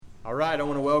All right, I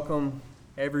want to welcome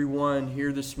everyone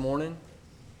here this morning.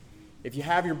 If you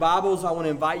have your Bibles, I want to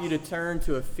invite you to turn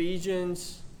to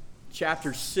Ephesians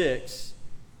chapter 6,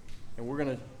 and we're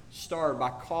going to start by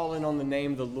calling on the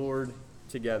name of the Lord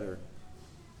together.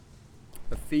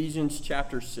 Ephesians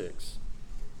chapter 6.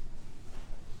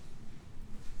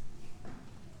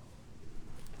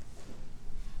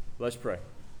 Let's pray.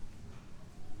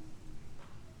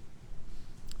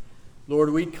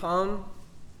 Lord, we come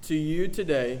to you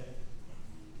today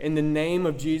in the name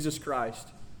of Jesus Christ.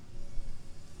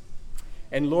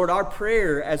 And Lord, our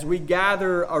prayer as we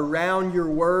gather around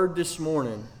your word this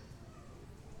morning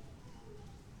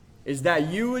is that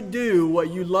you would do what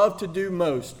you love to do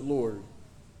most, Lord.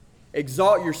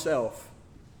 Exalt yourself.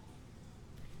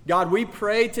 God, we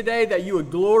pray today that you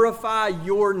would glorify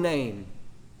your name.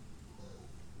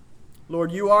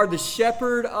 Lord, you are the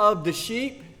shepherd of the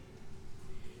sheep,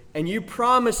 and you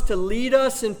promise to lead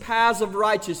us in paths of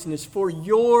righteousness for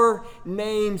your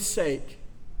name's sake.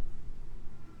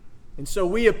 And so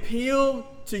we appeal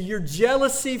to your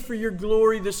jealousy for your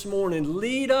glory this morning.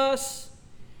 Lead us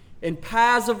in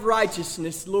paths of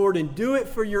righteousness, Lord, and do it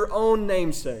for your own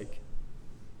name's sake.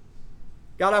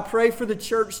 God, I pray for the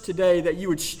church today that you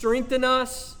would strengthen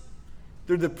us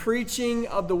through the preaching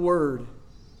of the word.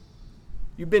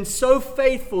 You've been so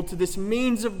faithful to this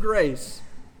means of grace,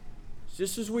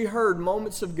 just as we heard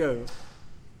moments ago.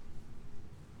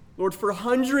 Lord, for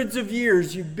hundreds of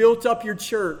years, you've built up your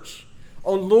church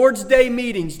on Lord's Day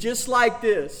meetings just like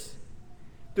this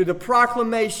through the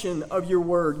proclamation of your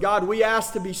word. God, we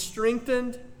ask to be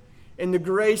strengthened in the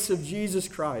grace of Jesus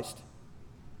Christ.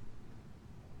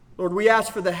 Lord, we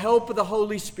ask for the help of the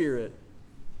Holy Spirit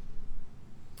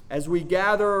as we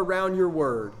gather around your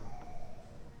word.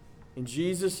 In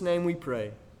Jesus' name we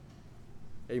pray.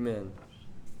 Amen.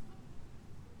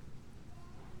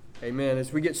 Amen.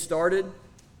 As we get started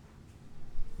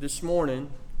this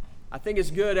morning, I think it's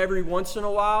good every once in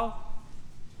a while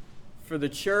for the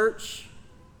church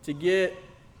to get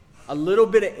a little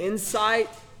bit of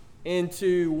insight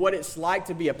into what it's like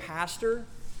to be a pastor.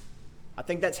 I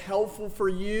think that's helpful for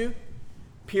you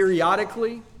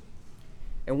periodically.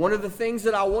 And one of the things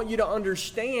that I want you to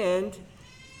understand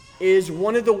is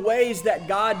one of the ways that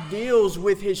God deals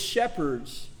with his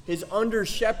shepherds, his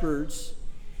under-shepherds,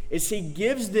 is he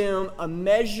gives them a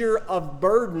measure of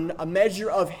burden, a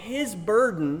measure of his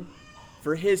burden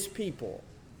for his people.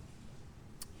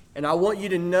 And I want you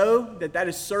to know that that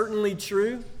is certainly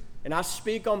true. And I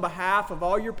speak on behalf of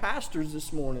all your pastors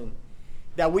this morning,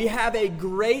 that we have a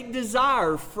great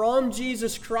desire from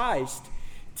Jesus Christ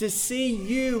to see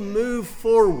you move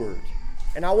forward.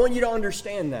 And I want you to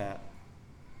understand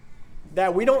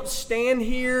that we don't stand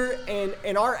here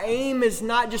and our aim is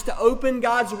not just to open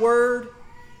God's word,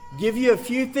 give you a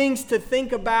few things to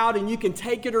think about, and you can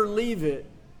take it or leave it.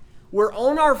 We're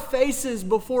on our faces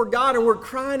before God and we're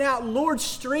crying out, Lord,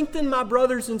 strengthen my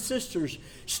brothers and sisters.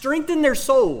 Strengthen their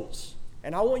souls.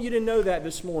 And I want you to know that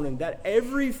this morning, that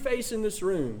every face in this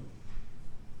room,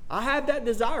 I have that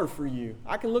desire for you.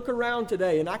 I can look around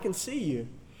today and I can see you.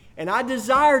 And I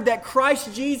desire that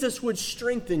Christ Jesus would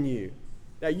strengthen you,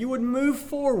 that you would move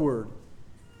forward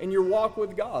in your walk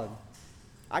with God.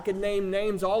 I could name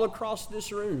names all across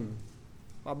this room.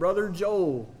 My brother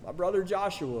Joel, my brother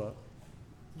Joshua,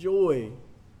 Joy,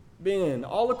 Ben,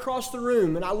 all across the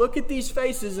room. And I look at these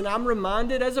faces and I'm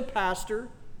reminded as a pastor,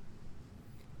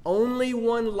 only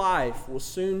one life will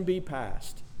soon be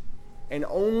passed. And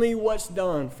only what's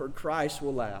done for Christ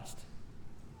will last.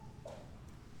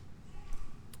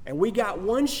 And we got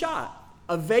one shot,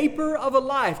 a vapor of a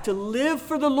life to live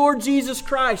for the Lord Jesus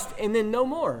Christ and then no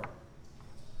more.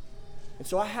 And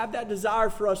so I have that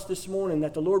desire for us this morning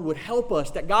that the Lord would help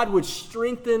us, that God would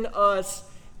strengthen us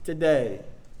today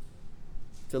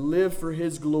to live for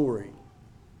his glory.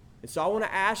 And so I want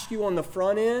to ask you on the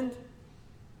front end,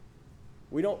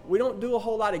 we don't do a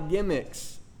whole lot of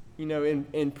gimmicks,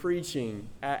 in preaching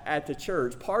at the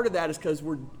church. Part of that is because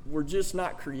we're just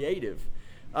not creative.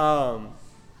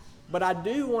 But I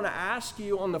do want to ask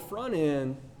you on the front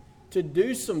end to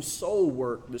do some soul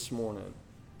work this morning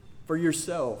for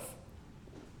yourself.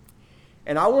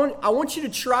 And I want you to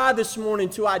try this morning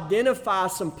to identify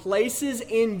some places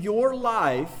in your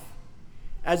life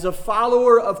as a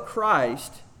follower of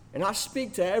Christ, and I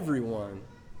speak to everyone,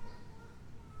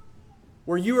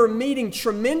 where you are meeting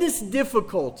tremendous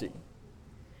difficulty,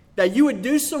 that you would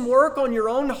do some work on your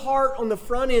own heart on the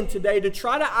front end today to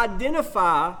try to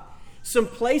identify some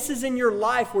places in your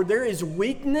life where there is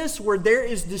weakness, where there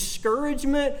is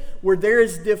discouragement, where there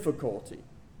is difficulty.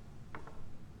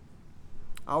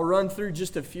 I'll run through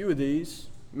just a few of these.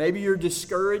 Maybe you're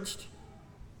discouraged.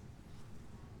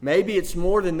 Maybe it's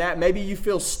more than that. Maybe you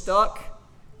feel stuck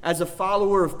as a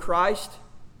follower of Christ.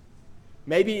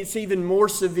 Maybe it's even more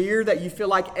severe that you feel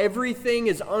like everything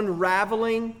is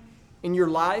unraveling in your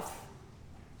life.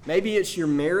 Maybe it's your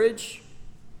marriage.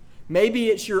 Maybe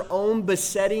it's your own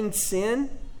besetting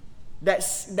sin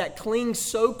that clings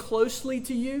so closely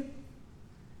to you.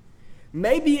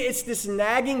 Maybe it's this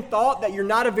nagging thought that you're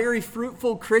not a very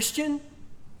fruitful Christian.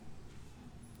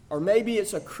 Or maybe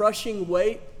it's a crushing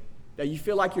weight that you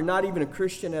feel like you're not even a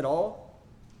Christian at all.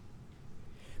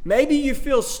 Maybe you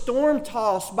feel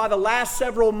storm-tossed by the last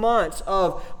several months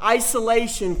of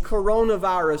isolation,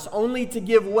 coronavirus, only to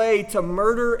give way to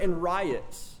murder and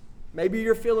riots. Maybe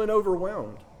you're feeling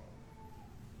overwhelmed.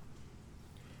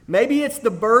 Maybe it's the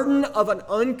burden of an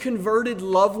unconverted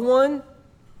loved one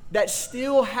that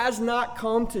still has not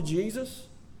come to Jesus.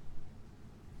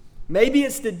 Maybe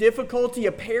it's the difficulty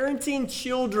of parenting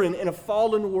children in a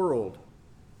fallen world.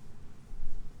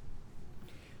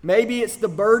 Maybe it's the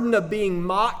burden of being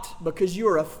mocked because you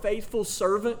are a faithful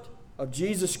servant of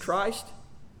Jesus Christ.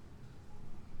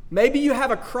 Maybe you have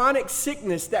a chronic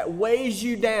sickness that weighs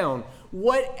you down.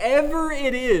 Whatever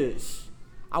it is,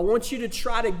 I want you to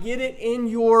try to get it in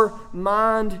your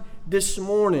mind this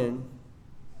morning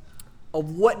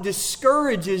of what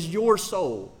discourages your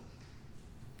soul.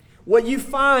 What you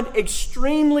find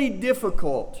extremely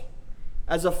difficult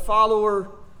as a follower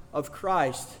of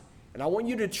Christ. And I want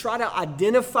you to try to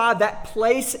identify that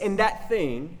place and that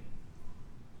thing,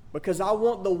 because I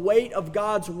want the weight of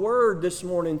God's Word this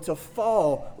morning to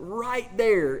fall right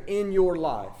there in your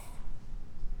life.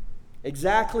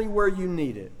 Exactly where you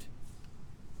need it.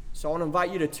 So I want to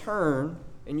invite you to turn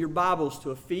in your Bibles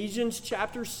to Ephesians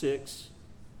chapter 6,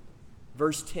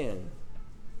 verse 10.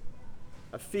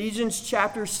 Ephesians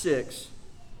chapter 6,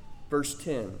 verse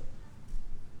 10.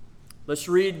 Let's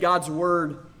read God's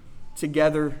Word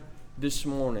together this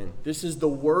morning. This is the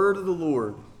word of the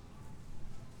Lord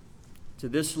to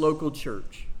this local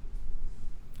church.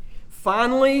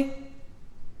 Finally,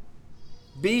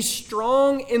 be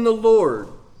strong in the Lord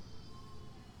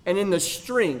and in the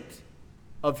strength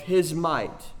of His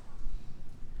might.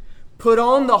 Put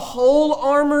on the whole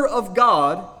armor of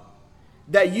God,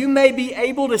 that you may be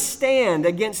able to stand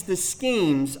against the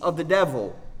schemes of the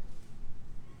devil.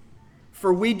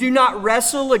 For we do not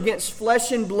wrestle against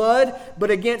flesh and blood,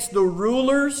 but against the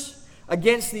rulers,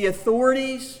 against the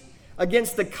authorities,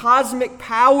 against the cosmic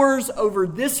powers over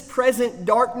this present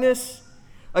darkness,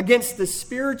 against the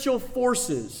spiritual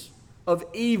forces of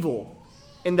evil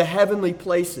in the heavenly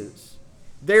places.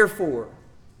 Therefore,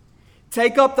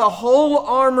 take up the whole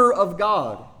armor of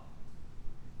God,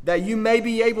 that you may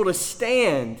be able to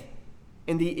stand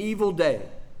in the evil day.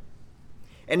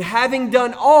 And having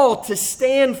done all, to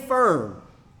stand firm.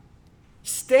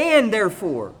 Stand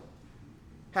therefore,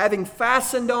 having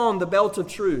fastened on the belt of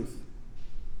truth,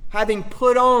 having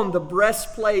put on the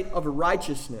breastplate of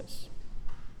righteousness,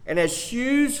 and as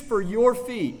shoes for your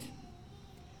feet,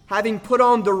 having put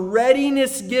on the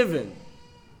readiness given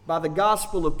by the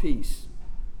gospel of peace.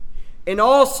 In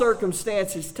all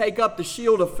circumstances, take up the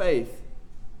shield of faith,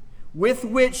 with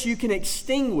which you can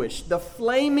extinguish the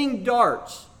flaming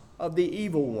darts of the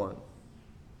evil one.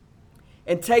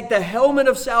 And take the helmet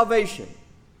of salvation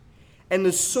and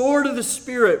the sword of the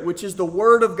Spirit, which is the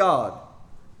Word of God,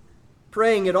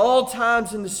 praying at all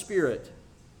times in the Spirit,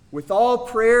 with all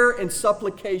prayer and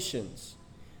supplications.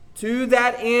 To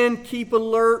that end, keep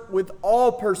alert with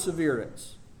all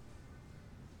perseverance,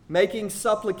 making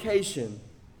supplication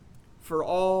for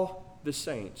all the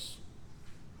saints.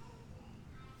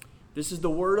 This is the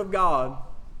Word of God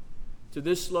to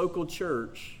this local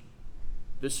church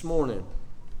this morning.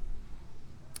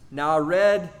 Now, I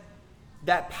read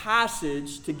that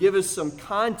passage to give us some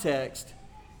context,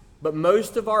 but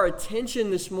most of our attention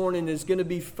this morning is going to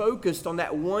be focused on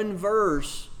that one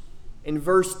verse in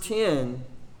verse 10,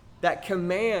 that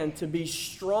command to be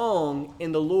strong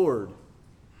in the Lord.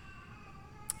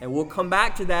 And we'll come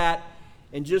back to that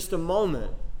in just a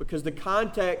moment, because the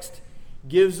context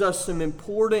gives us some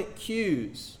important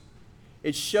cues.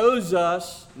 It shows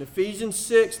us, in Ephesians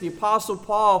 6, the Apostle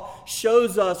Paul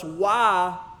shows us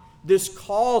why this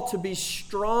call to be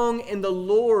strong in the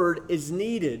Lord is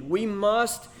needed. We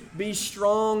must be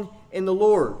strong in the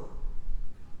Lord.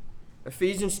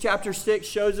 Ephesians chapter 6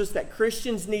 shows us that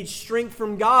Christians need strength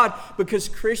from God because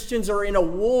Christians are in a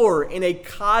war, in a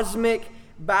cosmic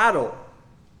battle.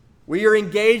 We are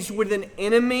engaged with an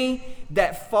enemy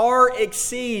that far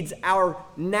exceeds our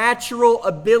natural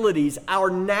abilities, our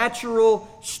natural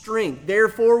strength.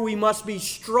 Therefore, we must be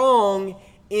strong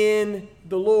in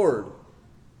the Lord.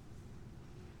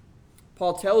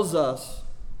 Paul tells us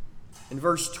in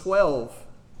verse 12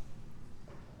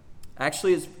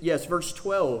 Actually, it's verse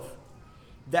 12.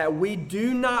 That we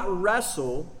do not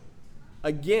wrestle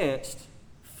against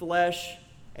flesh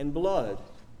and blood.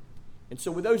 And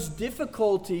so with those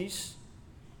difficulties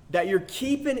that you're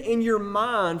keeping in your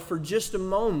mind for just a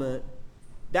moment,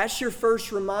 that's your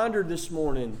first reminder this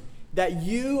morning, that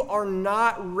you are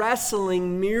not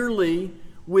wrestling merely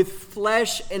with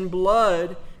flesh and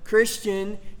blood.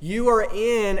 Christian, you are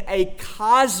in a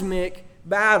cosmic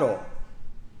battle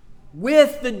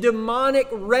with the demonic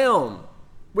realm,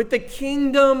 with the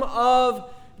kingdom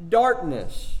of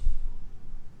darkness.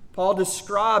 Paul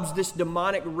describes this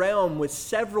demonic realm with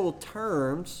several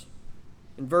terms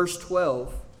in verse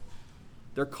 12.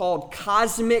 They're called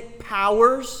cosmic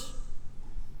powers.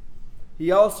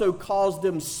 He also calls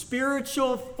them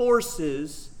spiritual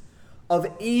forces of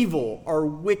evil or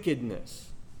wickedness.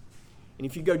 And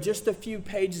if you go just a few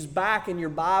pages back in your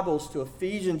Bibles to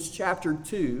Ephesians chapter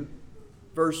 2,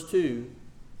 verse 2,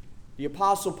 the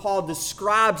Apostle Paul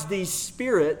describes these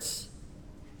spirits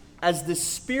as the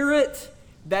spirit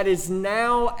that is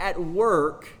now at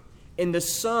work in the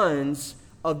sons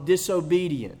of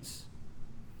disobedience.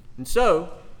 And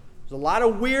so, there's a lot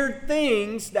of weird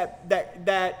things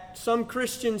that some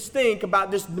Christians think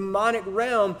about this demonic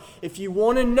realm. If you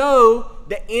want to know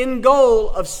the end goal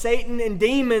of Satan and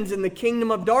demons in the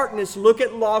kingdom of darkness, look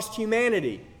at lost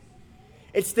humanity.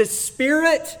 It's the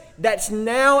spirit that's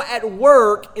now at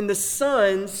work in the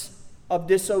sons of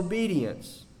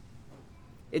disobedience.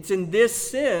 It's in this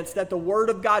sense that the Word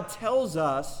of God tells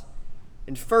us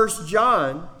in 1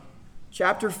 John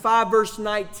chapter 5, verse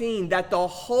 19, that the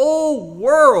whole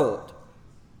world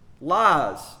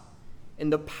lies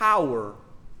in the power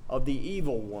of the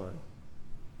evil one.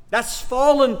 That's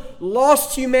fallen,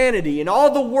 lost humanity and all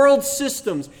the world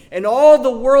systems and all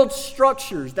the world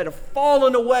structures that have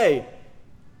fallen away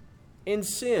in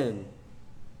sin.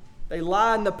 They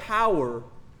lie in the power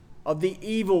of the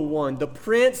evil one, the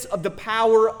prince of the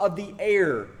power of the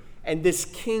air, and this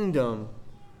kingdom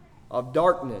of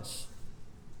darkness.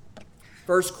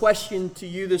 First question to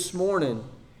you this morning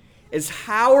is,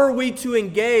 how are we to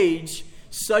engage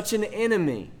such an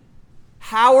enemy?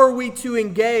 How are we to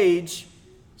engage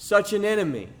such an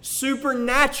enemy?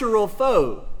 Supernatural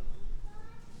foe.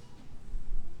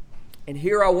 And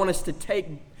here I want us to take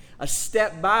a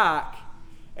step back,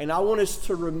 and I want us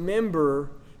to remember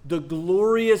the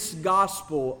glorious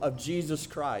gospel of Jesus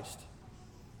Christ.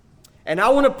 And I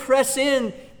want to press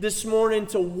in this morning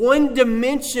to one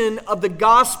dimension of the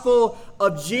gospel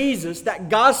of Jesus, that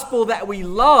gospel that we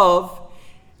love.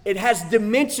 It has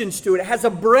dimensions to it. It has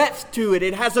a breadth to it.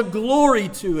 It has a glory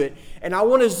to it. And I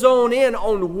want to zone in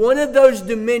on one of those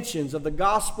dimensions of the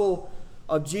gospel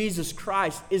of Jesus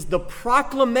Christ, is the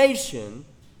proclamation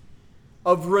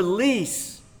of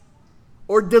release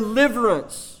or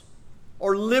deliverance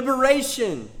or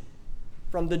liberation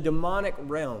from the demonic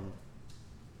realm.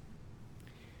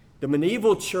 The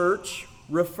medieval church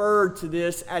referred to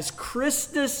this as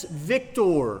Christus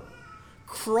Victor,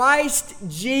 Christ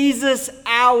Jesus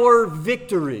our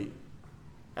victory.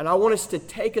 And I want us to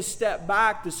take a step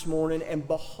back this morning and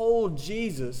behold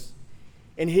Jesus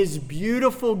in His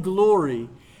beautiful glory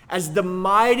as the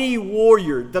mighty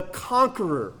warrior, the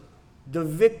conqueror, the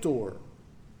victor.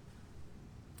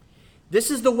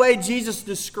 This is the way Jesus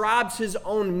describes His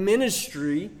own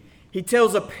ministry. He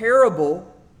tells a parable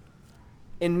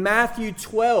in Matthew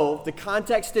 12. The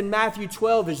context in Matthew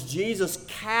 12 is Jesus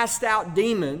cast out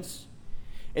demons,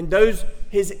 and those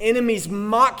His enemies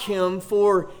mock Him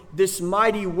for this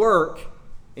mighty work.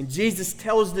 And Jesus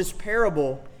tells this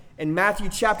parable in Matthew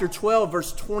chapter 12,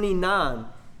 verse 29.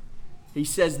 He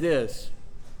says this.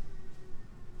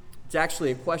 It's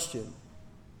actually a question.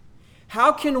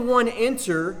 How can one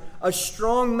enter a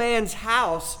strong man's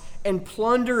house and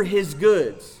plunder his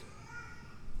goods?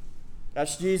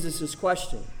 That's Jesus'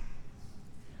 question.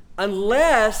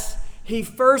 Unless he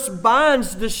first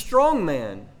binds the strong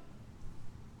man.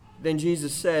 Then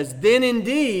Jesus says, then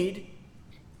indeed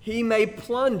he may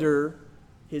plunder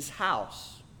his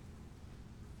house.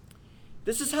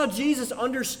 This is how Jesus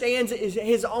understands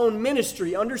His own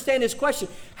ministry. Understand His question.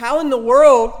 How in the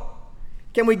world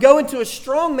can we go into a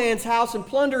strong man's house and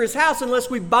plunder his house unless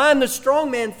we bind the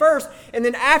strong man first? And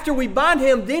then after we bind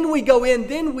him, then we go in,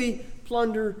 then we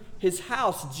plunder his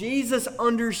house. Jesus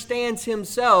understands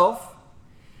Himself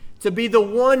to be the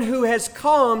one who has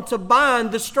come to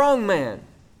bind the strong man.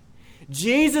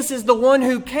 Jesus is the one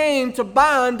who came to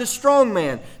bind the strong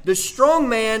man. The strong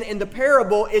man in the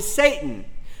parable is Satan.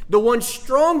 The one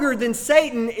stronger than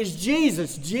Satan is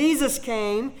Jesus. Jesus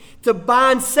came to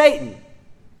bind Satan.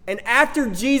 And after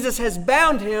Jesus has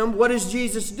bound him, what does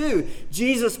Jesus do?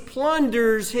 Jesus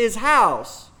plunders his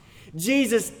house.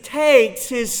 Jesus takes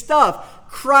his stuff.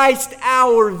 Christ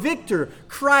our victor.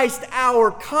 Christ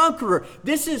our conqueror.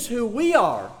 This is who we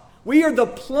are. We are the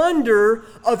plunder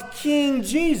of King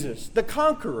Jesus, the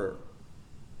conqueror.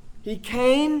 He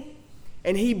came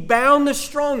and he bound the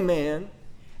strong man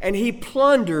and he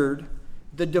plundered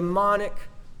the demonic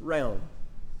realm.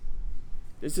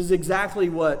 This is exactly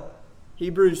what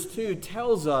Hebrews 2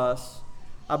 tells us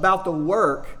about the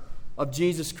work of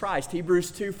Jesus Christ.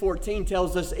 Hebrews 2:14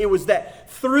 tells us it was that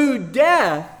through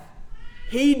death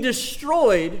he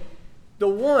destroyed the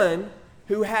one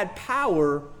who had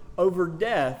power over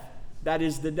death, that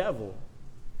is the devil.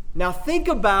 Now think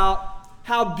about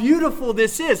how beautiful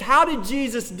this is. How did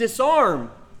Jesus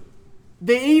disarm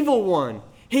the evil one?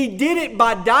 He did it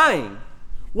by dying.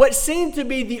 What seemed to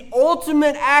be the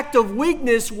ultimate act of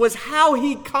weakness was how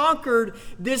he conquered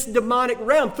this demonic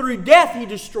realm. Through death, he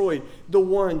destroyed the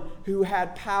one who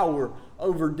had power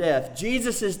over death.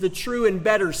 Jesus is the true and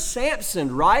better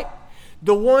Samson, right?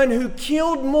 The one who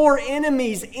killed more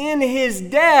enemies in his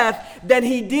death than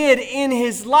he did in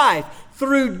his life.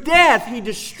 Through death, he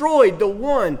destroyed the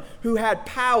one who had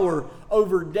power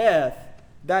over death,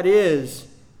 that is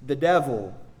the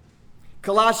devil.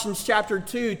 Colossians chapter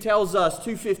 2 tells us,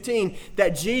 2:15, that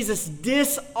Jesus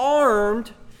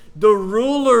disarmed the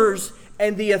rulers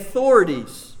and the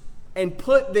authorities and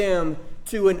put them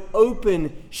to an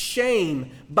open shame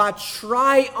by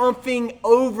triumphing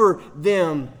over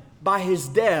them by his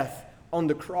death on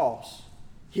the cross.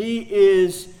 He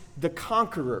is the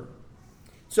conqueror.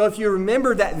 So if you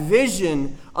remember that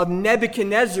vision of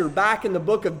Nebuchadnezzar back in the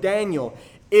book of Daniel,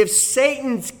 if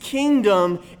Satan's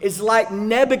kingdom is like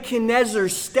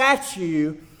Nebuchadnezzar's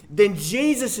statue, then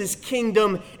Jesus'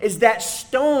 kingdom is that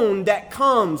stone that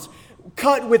comes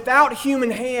cut without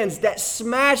human hands, that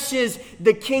smashes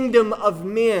the kingdom of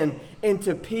men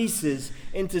into pieces,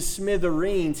 into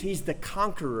smithereens. He's the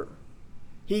conqueror.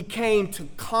 He came to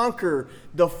conquer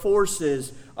the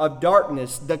forces of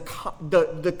darkness,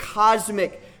 the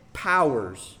cosmic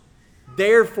powers.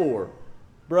 Therefore,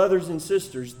 brothers and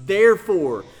sisters,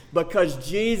 therefore, because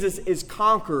Jesus is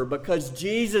conqueror, because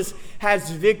Jesus has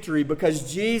victory,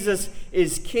 because Jesus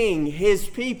is king, his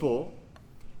people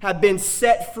have been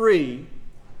set free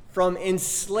from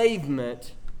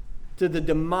enslavement to the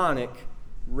demonic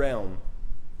realm.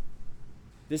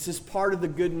 This is part of the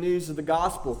good news of the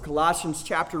gospel. Colossians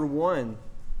chapter 1,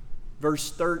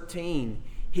 verse 13.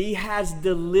 He has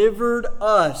delivered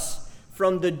us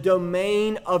from the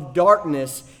domain of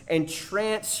darkness and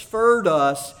transferred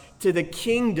us to the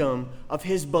kingdom of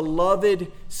his beloved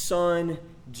Son,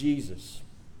 Jesus.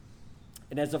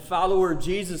 And as a follower of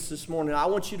Jesus this morning, I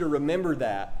want you to remember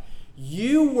that.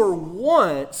 You were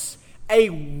once a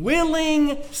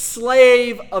willing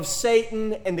slave of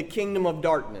Satan and the kingdom of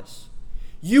darkness.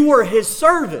 You were his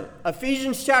servant,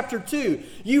 Ephesians chapter 2.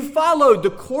 You followed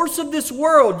the course of this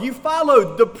world. You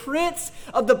followed the prince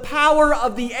of the power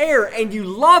of the air, and you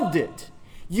loved it.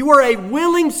 You were a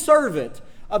willing servant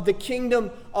of the kingdom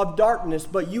of darkness,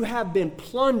 but you have been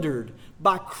plundered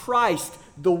by Christ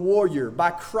the warrior,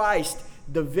 by Christ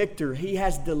the victor. He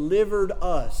has delivered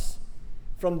us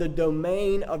from the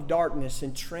domain of darkness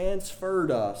and transferred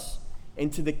us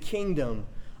into the kingdom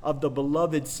of the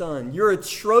beloved Son. You're a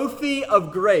trophy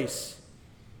of grace.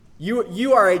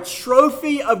 You are a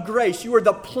trophy of grace. You are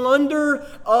the plunder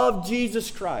of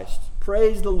Jesus Christ.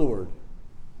 Praise the Lord.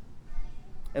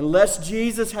 Unless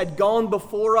Jesus had gone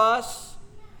before us,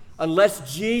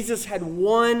 unless Jesus had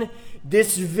won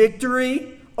this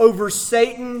victory over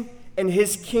Satan and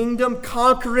his kingdom,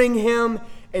 conquering him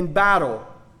in battle,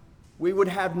 we would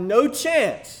have no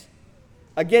chance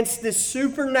against this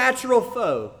supernatural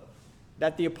foe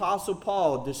that the Apostle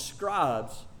Paul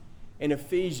describes in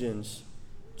Ephesians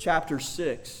chapter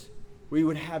 6. We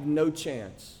would have no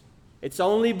chance. It's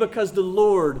only because the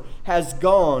Lord has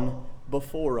gone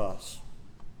before us.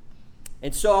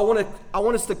 And so I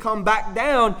want us to come back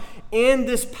down in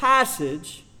this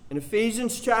passage in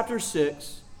Ephesians chapter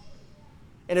 6.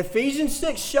 And Ephesians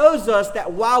 6 shows us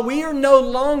that while we are no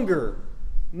longer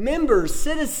members,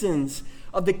 citizens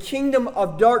of the kingdom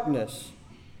of darkness,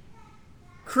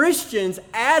 Christians,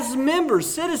 as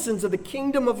members, citizens of the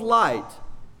kingdom of light,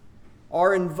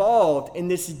 are involved in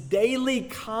this daily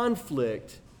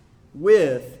conflict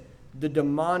with the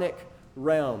demonic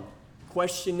realm.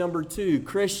 Question number 2,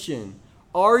 Christian,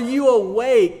 are you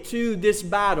awake to this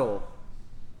battle?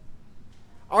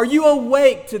 Are you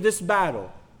awake to this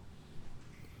battle?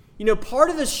 You know, part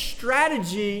of the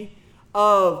strategy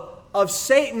of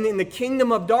Satan in the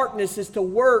kingdom of darkness is to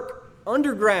work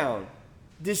underground.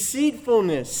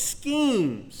 Deceitfulness,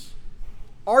 schemes.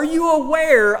 Are you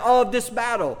aware of this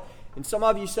battle? And some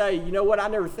of you say, you know what, I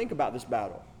never think about this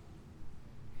battle.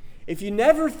 If you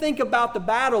never think about the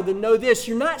battle, then know this,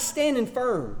 you're not standing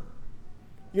firm.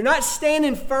 You're not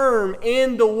standing firm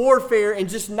in the warfare and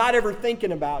just not ever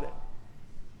thinking about it.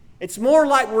 It's more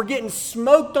like we're getting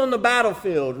smoked on the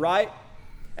battlefield, right?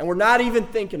 And we're not even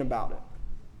thinking about it.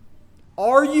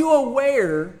 Are you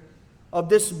aware of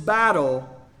this battle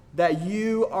that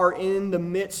you are in the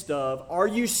midst of? Are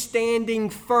you standing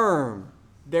firm,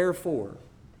 therefore?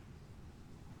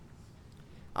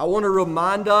 I want to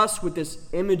remind us with this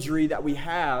imagery that we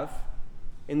have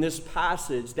in this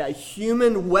passage that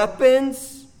human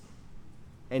weapons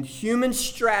and human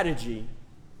strategy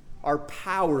are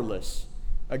powerless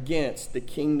against the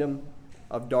kingdom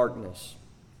of darkness.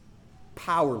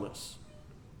 Powerless.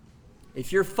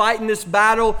 If you're fighting this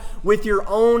battle with your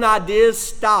own ideas,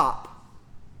 stop.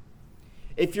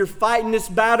 If you're fighting this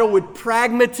battle with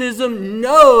pragmatism,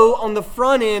 know on the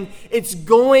front end it's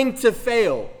going to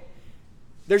fail.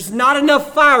 There's not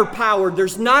enough firepower.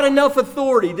 There's not enough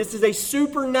authority. This is a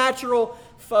supernatural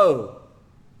foe.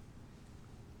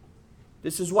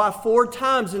 This is why 4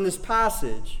 times in this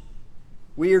passage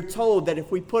we are told that if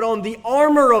we put on the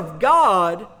armor of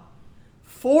God,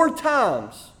 4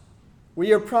 times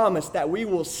we are promised that we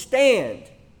will stand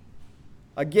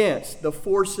against the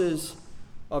forces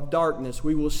of darkness.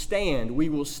 We will stand. We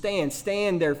will stand.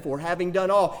 Stand, therefore, having done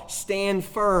all, stand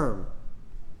firm.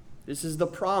 This is the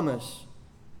promise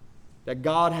that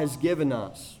God has given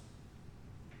us.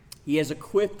 He has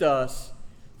equipped us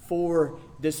for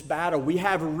this battle. We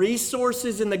have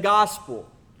resources in the gospel.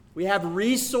 We have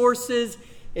resources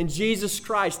in Jesus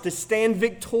Christ to stand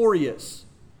victorious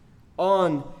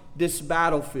on this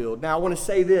battlefield. Now, I want to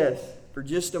say this for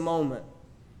just a moment.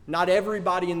 Not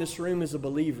everybody in this room is a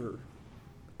believer.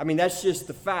 I mean, that's just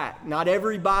the fact. Not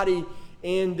everybody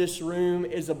in this room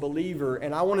is a believer.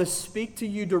 And I want to speak to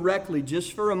you directly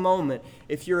just for a moment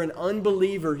if you're an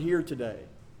unbeliever here today.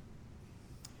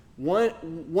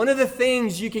 One of the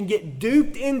things you can get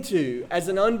duped into as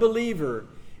an unbeliever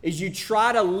is you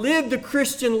try to live the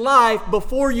Christian life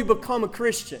before you become a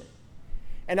Christian.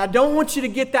 And I don't want you to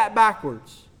get that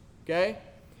backwards, okay?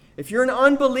 If you're an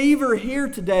unbeliever here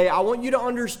today, I want you to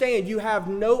understand you have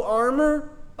no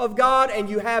armor of God and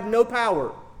you have no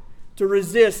power to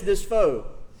resist this foe,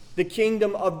 the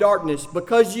kingdom of darkness.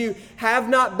 Because you have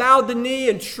not bowed the knee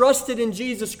and trusted in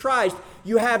Jesus Christ,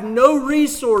 you have no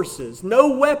resources,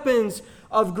 no weapons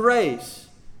of grace.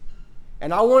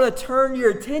 And I want to turn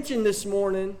your attention this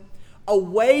morning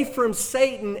away from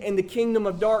Satan and the kingdom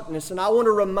of darkness. And I want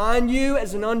to remind you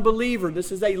as an unbeliever,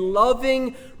 this is a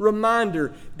loving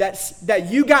reminder that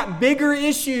you got bigger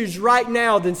issues right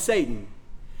now than Satan.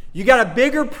 You got a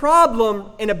bigger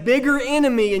problem and a bigger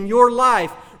enemy in your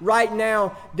life right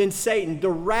now than Satan. The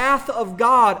wrath of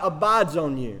God abides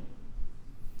on you.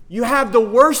 You have the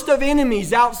worst of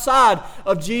enemies outside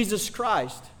of Jesus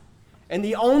Christ. And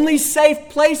the only safe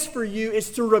place for you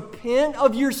is to repent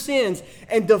of your sins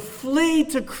and to flee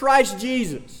to Christ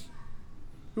Jesus,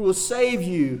 who will save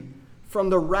you from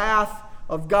the wrath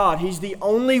of God. He's the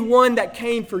only one that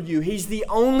came for you. He's the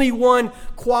only one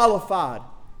qualified.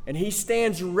 And He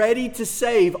stands ready to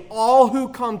save all who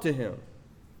come to Him.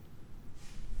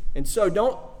 And so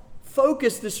don't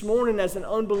focus this morning as an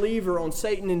unbeliever on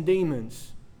Satan and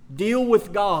demons. Deal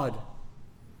with God.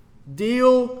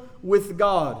 Deal with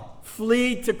God.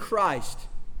 Flee to Christ.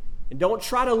 And don't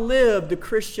try to live the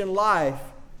Christian life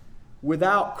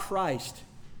without Christ.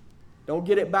 Don't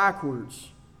get it backwards.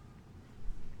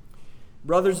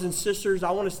 Brothers and sisters,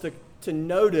 I want us to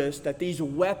notice that these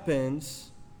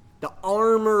weapons, the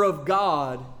armor of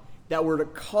God that we're to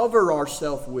cover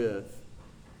ourselves with,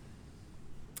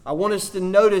 I want us to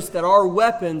notice that our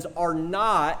weapons are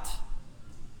not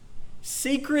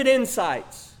secret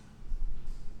insights.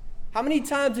 How many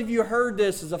times have you heard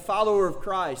this as a follower of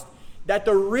Christ? That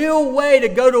the real way to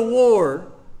go to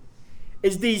war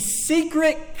is these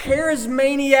secret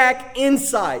charismaniac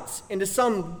insights into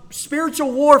some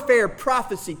spiritual warfare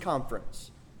prophecy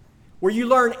conference where you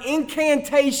learn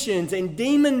incantations and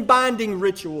demon binding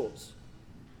rituals.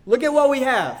 Look at what we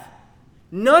have.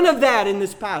 None of that in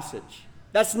this passage.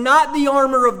 That's not the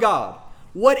armor of God.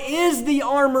 What is the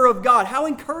armor of God? How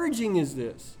encouraging is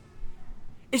this?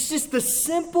 It's just the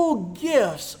simple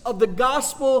gifts of the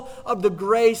gospel of the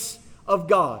grace of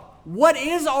God. What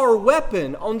is our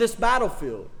weapon on this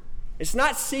battlefield? It's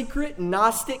not secret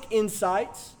Gnostic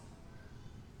insights.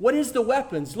 What is the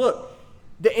weapons? Look,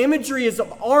 the imagery is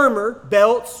of armor,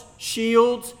 belts,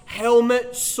 shields,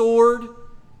 helmet, sword.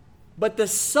 But the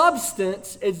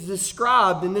substance is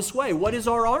described in this way. What is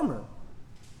our armor?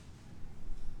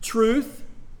 Truth,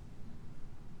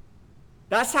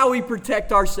 That's how we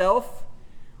protect ourselves.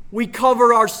 We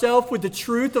cover ourselves with the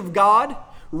truth of God,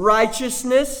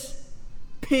 righteousness,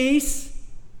 peace,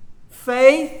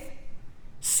 faith,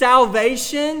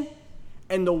 salvation,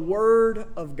 and the Word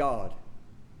of God.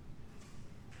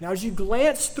 Now, as you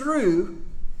glance through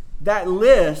that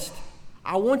list,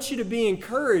 I want you to be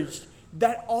encouraged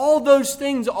that all those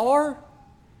things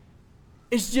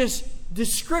is just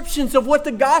descriptions of what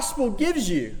the gospel gives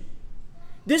you.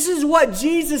 This is what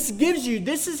Jesus gives you.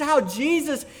 This is how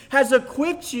Jesus has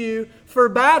equipped you for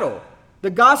battle.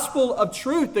 The gospel of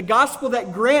truth, the gospel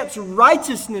that grants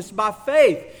righteousness by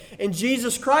faith in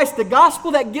Jesus Christ, the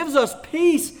gospel that gives us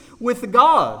peace with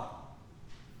God,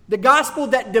 the gospel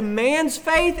that demands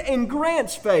faith and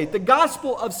grants faith, the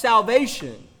gospel of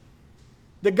salvation,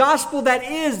 the gospel that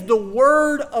is the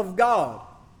Word of God.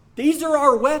 These are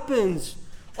our weapons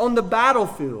on the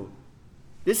battlefield.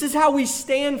 This is how we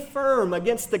stand firm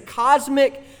against the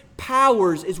cosmic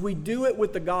powers, as we do it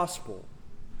with the gospel.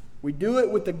 We do it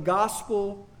with the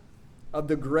gospel of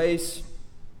the grace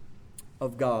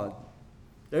of God.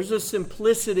 There's a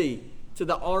simplicity to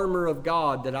the armor of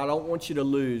God that I don't want you to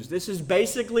lose. This is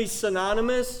basically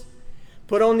synonymous.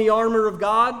 Put on the armor of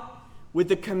God with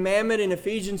the commandment in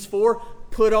Ephesians 4.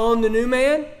 Put on the new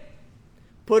man.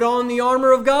 Put on the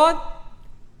armor of God.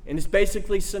 And it's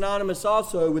basically synonymous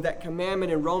also with that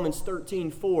commandment in Romans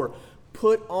 13:4.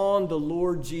 Put on the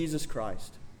Lord Jesus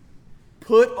Christ.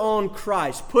 Put on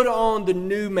Christ. Put on the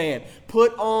new man.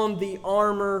 Put on the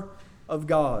armor of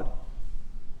God.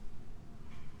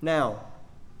 Now,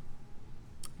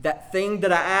 that thing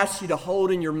that I asked you to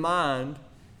hold in your mind,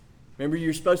 remember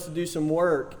you're supposed to do some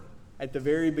work at the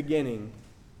very beginning.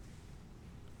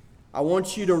 I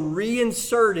want you to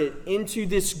reinsert it into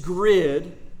this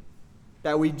grid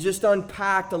that we just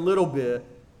unpacked a little bit.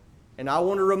 And I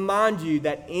want to remind you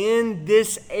that in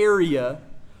this area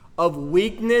of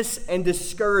weakness and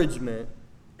discouragement,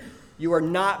 you are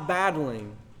not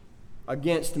battling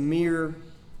against mere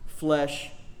flesh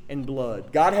and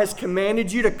blood. God has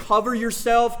commanded you to cover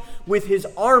yourself with His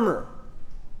armor.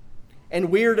 And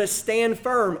we are to stand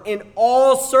firm in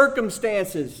all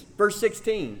circumstances. Verse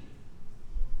 16.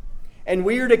 And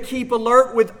we are to keep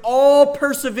alert with all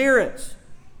perseverance.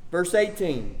 Verse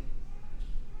 18.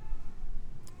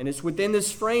 And it's within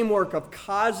this framework of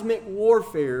cosmic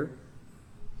warfare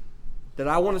that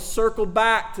I want to circle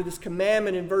back to this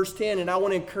commandment in verse 10. And I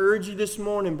want to encourage you this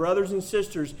morning, brothers and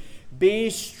sisters, be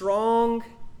strong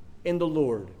in the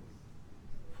Lord.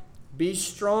 Be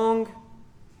strong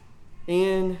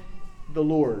in the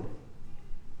Lord.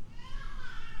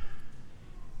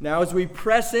 Now, as we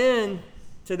press in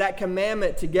to that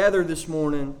commandment together this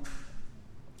morning,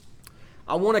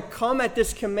 I want to come at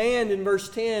this command in verse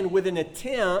 10 with an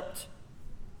attempt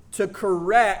to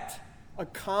correct a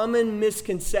common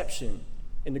misconception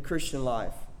in the Christian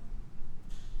life.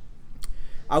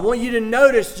 I want you to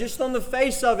notice just on the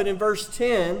face of it in verse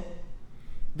 10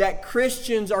 that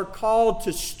Christians are called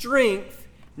to strength,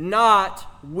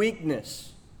 not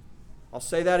weakness. I'll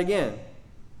say that again.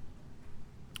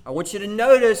 I want you to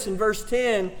notice in verse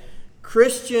 10,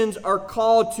 Christians are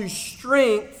called to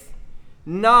strength,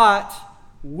 not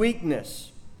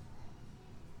weakness.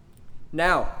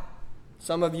 Now,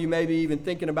 some of you may be even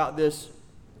thinking about this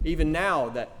even now,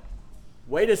 that,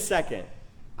 wait a second,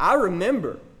 I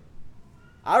remember,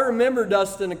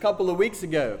 Dustin, a couple of weeks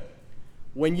ago,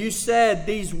 when you said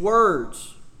these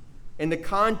words in the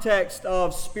context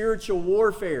of spiritual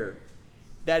warfare,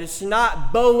 that it's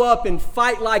not bow up and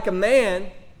fight like a man,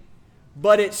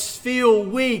 but it's feel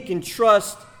weak and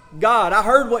trust God. I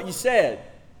heard what you said.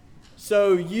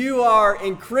 So you are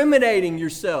incriminating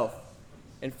yourself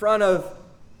in front of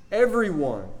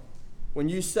everyone when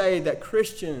you say that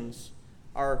Christians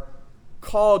are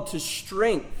called to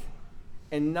strength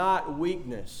and not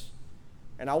weakness.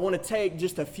 And I want to take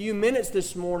just a few minutes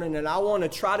this morning and I want to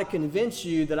try to convince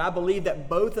you that I believe that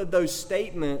both of those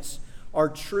statements are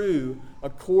true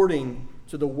according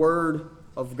to the Word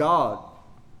of God.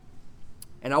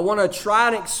 And I want to try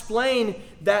and explain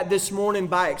that this morning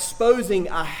by exposing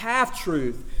a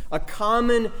half-truth, a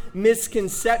common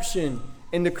misconception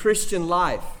in the Christian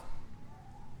life.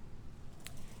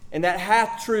 And that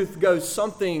half-truth goes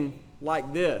something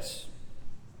like this.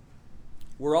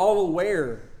 We're all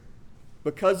aware,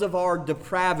 because of our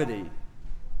depravity,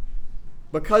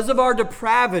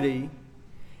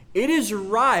 it is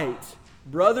right,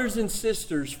 brothers and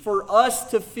sisters, for us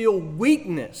to feel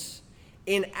weakness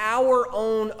in our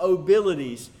own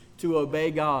abilities to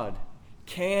obey God.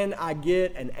 Can I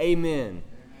get an amen?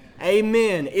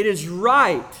 Amen. It is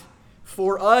right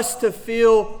for us to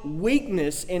feel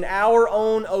weakness in our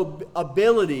own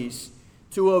abilities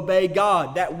to obey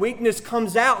God. That weakness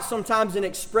comes out sometimes in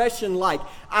expression like,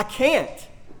 I can't.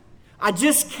 I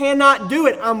just cannot do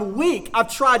it. I'm weak.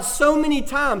 I've tried so many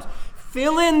times.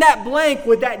 Fill in that blank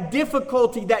with that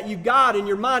difficulty that you got in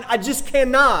your mind. I just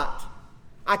cannot.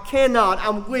 I cannot.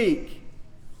 I'm weak.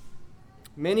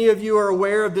 Many of you are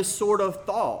aware of this sort of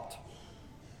thought.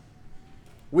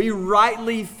 We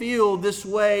rightly feel this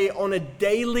way on a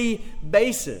daily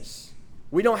basis.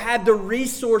 We don't have the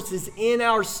resources in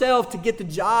ourselves to get the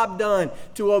job done,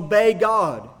 to obey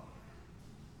God.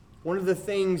 One of the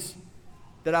things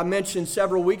that I mentioned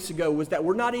several weeks ago was that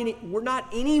we're not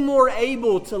any more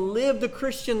able to live the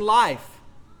Christian life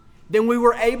than we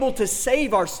were able to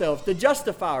save ourselves, to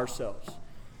justify ourselves.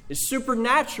 It's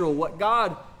supernatural what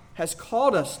God has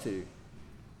called us to.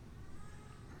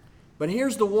 But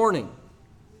here's the warning.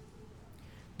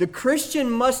 The Christian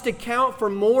must account for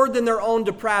more than their own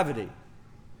depravity.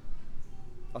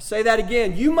 I'll say that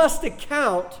again. You must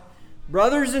account,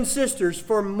 brothers and sisters,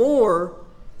 for more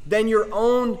than your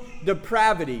own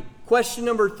depravity. Question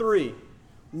number 3.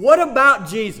 What about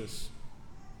Jesus?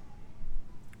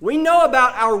 We know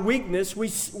about our weakness.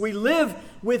 We live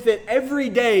with it every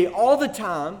day, all the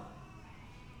time.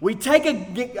 We take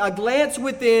a glance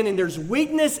within, and there's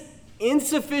weakness,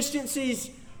 insufficiencies,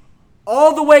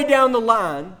 all the way down the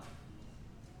line.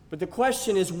 But the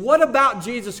question is, what about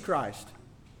Jesus Christ?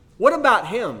 What about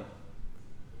Him?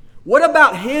 What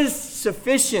about His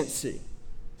sufficiency?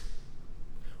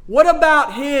 What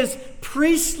about His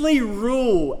priestly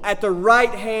rule at the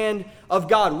right hand of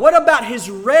God? What about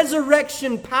His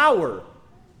resurrection power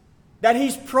that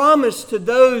He's promised to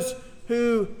those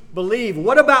who believe?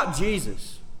 What about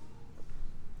Jesus?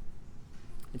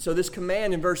 And so this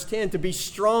command in verse 10, to be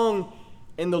strong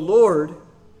in the Lord,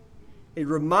 it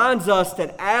reminds us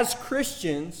that as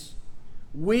Christians,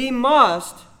 we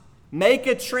must make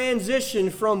a transition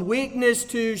from weakness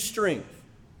to strength.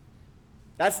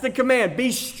 That's the command.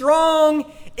 Be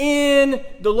strong in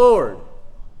the Lord.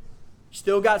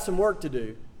 Still got some work to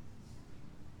do.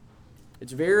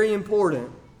 It's very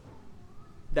important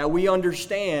that we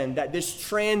understand that this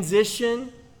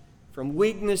transition from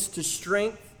weakness to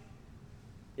strength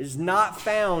is not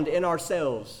found in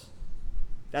ourselves.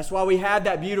 That's why we have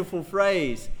that beautiful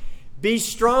phrase, be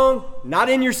strong, not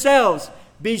in yourselves,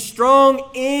 be strong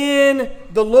in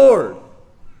the Lord.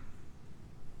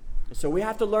 So we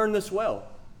have to learn this well,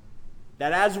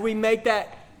 that as we make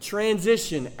that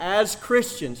transition as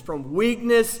Christians from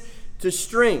weakness to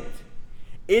strength,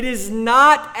 it is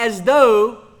not as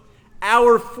though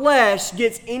our flesh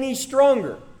gets any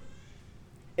stronger.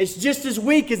 It's just as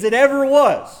weak as it ever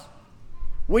was.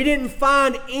 We didn't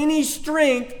find any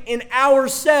strength in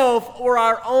ourselves or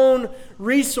our own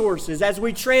resources as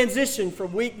we transition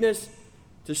from weakness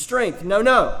to strength.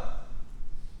 No.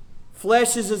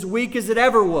 Flesh is as weak as it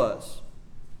ever was.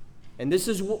 And this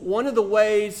is one of the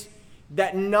ways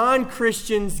that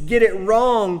non-Christians get it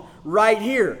wrong right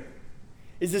here,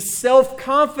 is a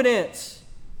self-confidence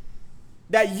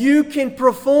that you can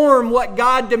perform what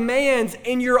God demands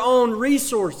in your own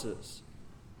resources.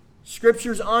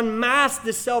 Scriptures unmask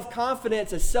this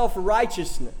self-confidence as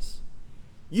self-righteousness.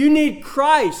 You need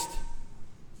Christ.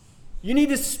 You need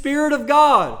the Spirit of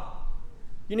God.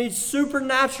 You need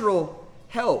supernatural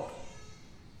help.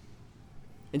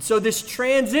 And so this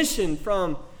transition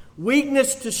from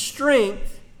weakness to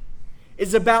strength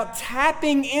is about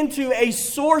tapping into a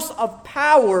source of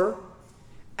power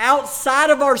outside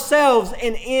of ourselves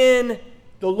and in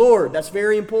the Lord. That's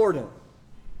very important.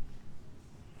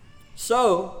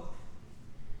 So,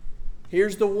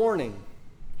 here's the warning.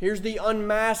 Here's the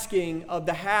unmasking of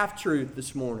the half-truth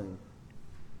this morning.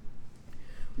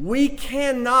 We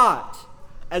cannot,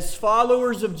 as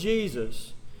followers of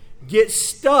Jesus, get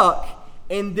stuck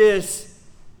in this,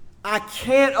 I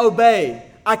can't obey,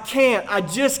 I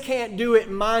just can't do it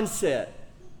mindset.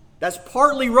 That's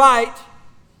partly right,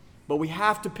 but we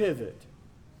have to pivot.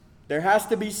 There has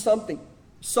to be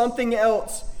something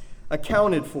else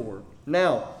accounted for.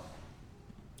 Now,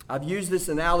 I've used this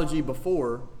analogy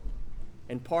before,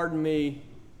 and pardon me,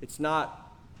 it's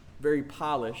not very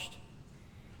polished.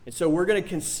 And so we're going to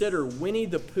consider Winnie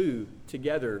the Pooh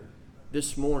together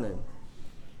this morning.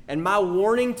 And my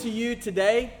warning to you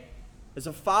today, as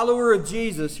a follower of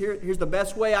Jesus, here's the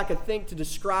best way I could think to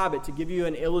describe it, to give you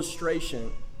an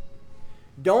illustration.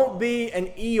 Don't be an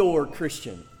Eeyore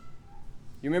Christian.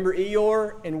 You remember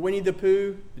Eeyore and Winnie the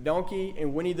Pooh, the donkey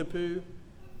and Winnie the Pooh?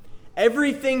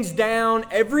 Everything's down,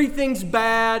 everything's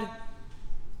bad.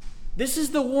 This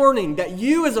is the warning that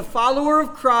you as a follower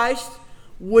of Christ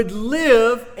would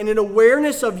live in an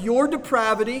awareness of your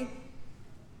depravity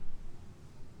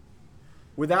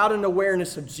without an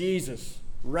awareness of Jesus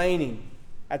reigning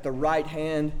at the right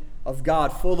hand of God,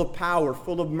 full of power,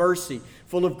 full of mercy,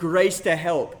 full of grace to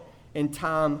help in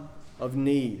time of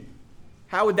need.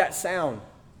 How would that sound?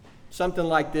 Something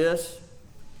like this: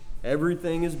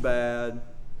 everything is bad.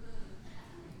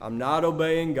 I'm not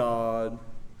obeying God.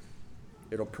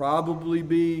 It'll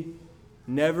probably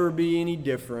never be any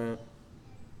different.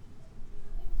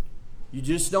 You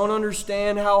just don't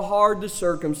understand how hard the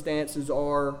circumstances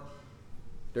are.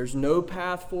 There's no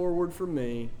path forward for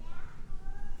me.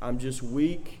 I'm just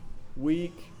weak.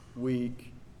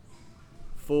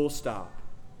 Full stop.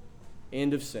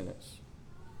 End of sentence.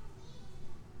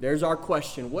 There's our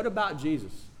question. What about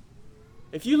Jesus?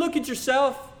 If you look at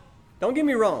yourself, don't get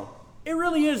me wrong, it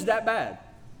really is that bad.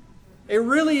 It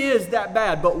really is that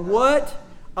bad. But what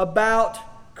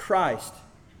about Christ?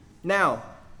 Now,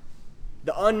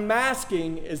 the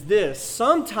unmasking is this.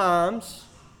 Sometimes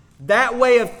that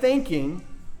way of thinking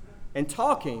and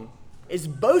talking is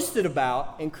boasted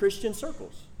about in Christian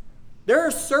circles. There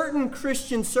are certain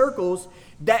Christian circles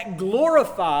that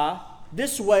glorify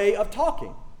this way of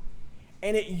talking.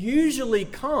 And it usually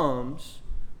comes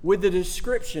with the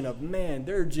description of, man,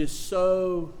 they're just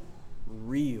so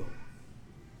real.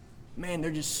 Man,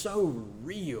 they're just so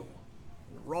real,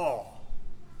 raw.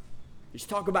 Just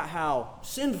talk about how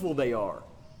sinful they are,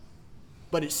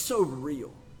 but it's so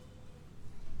real.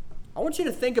 I want you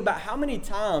to think about how many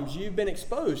times you've been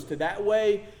exposed to that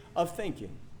way of thinking.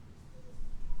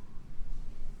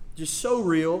 Just so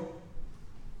real,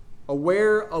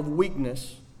 aware of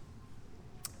weakness.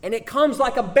 And it comes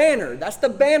like a banner. That's the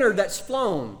banner that's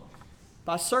flown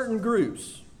by certain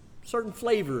groups, certain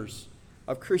flavors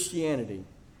of Christianity.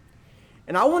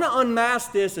 And I want to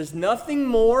unmask this as nothing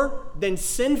more than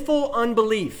sinful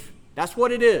unbelief. That's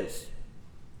what it is.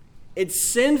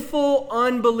 It's sinful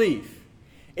unbelief.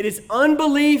 It is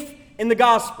unbelief in the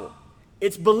gospel.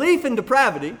 It's belief in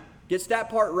depravity, gets that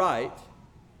part right,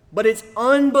 but it's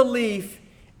unbelief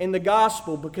in the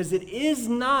gospel because it is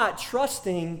not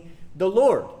trusting the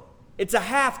Lord. It's a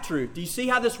half-truth. Do you see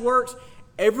how this works?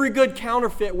 Every good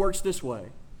counterfeit works this way.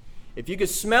 If you could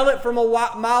smell it from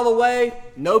a mile away,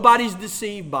 nobody's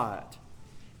deceived by it.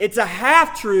 It's a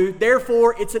half-truth,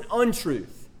 therefore it's an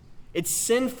untruth. It's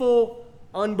sinful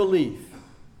unbelief.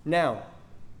 Now,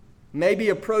 maybe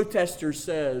a protester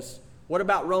says, what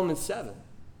about Romans 7?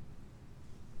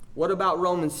 What about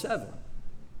Romans 7?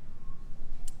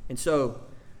 And so,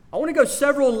 I want to go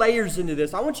several layers into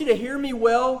this. I want you to hear me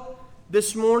well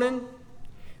this morning,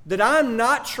 that I'm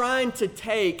not trying to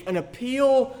take an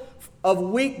appeal of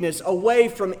weakness away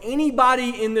from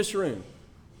anybody in this room.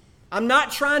 I'm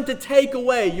not trying to take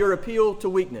away your appeal to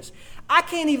weakness. I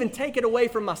can't even take it away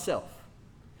from myself.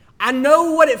 I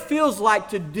know what it feels like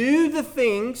to do the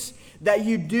things that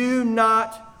you do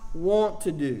not want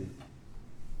to do.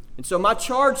 And so my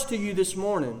charge to you this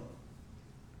morning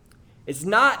is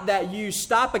not that you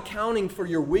stop accounting for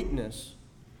your weakness,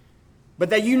 but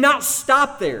that you not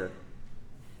stop there.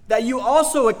 That you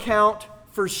also account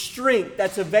for strength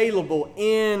that's available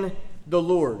in the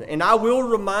Lord. And I will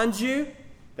remind you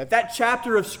that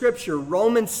chapter of Scripture,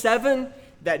 Romans 7,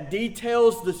 that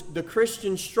details the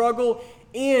Christian struggle,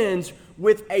 ends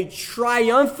with a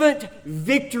triumphant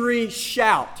victory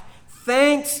shout.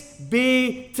 Thanks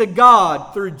be to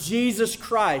God through Jesus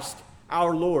Christ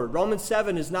our Lord. Romans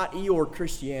 7 is not Eeyore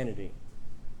Christianity.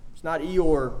 It's not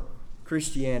Eeyore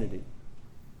Christianity.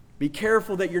 Be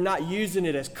careful that you're not using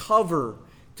it as cover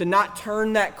to not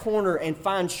turn that corner and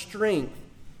find strength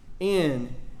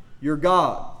in your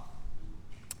God.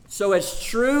 So as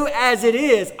true as it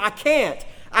is, I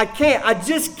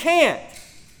just can't.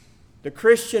 The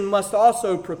Christian must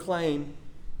also proclaim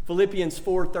Philippians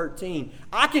 4:13.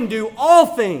 I can do all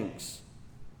things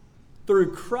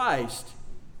through Christ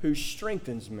who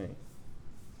strengthens me.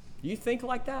 Do you think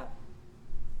like that?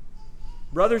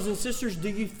 Brothers and sisters, do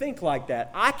you think like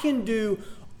that? I can do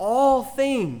all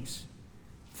things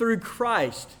through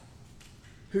Christ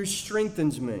who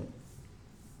strengthens me.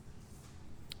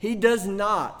 He does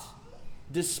not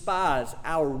despise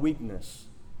our weakness.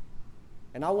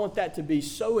 And I want that to be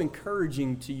so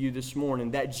encouraging to you this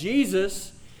morning, that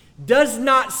Jesus does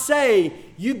not say,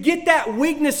 you get that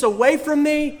weakness away from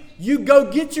me, you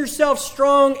go get yourself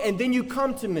strong, and then you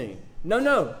come to me.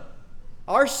 No.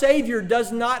 Our Savior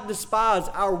does not despise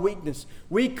our weakness.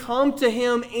 We come to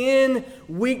Him in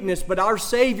weakness, but our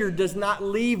Savior does not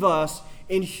leave us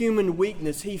in human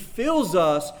weakness. He fills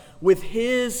us with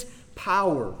His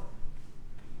power.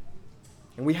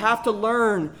 And we have to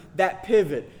learn that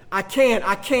pivot. I can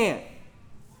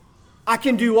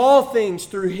do all things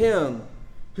through Him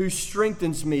who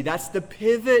strengthens me. That's the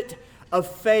pivot of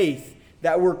faith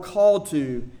that we're called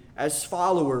to as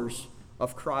followers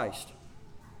of Christ.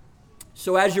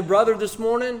 So as your brother this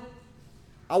morning,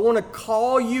 I want to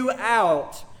call you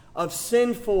out of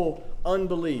sinful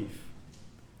unbelief.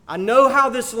 I know how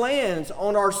this lands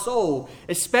on our soul,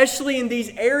 especially in these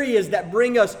areas that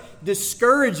bring us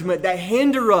discouragement, that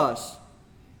hinder us,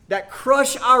 that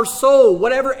crush our soul,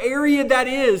 whatever area that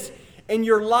is in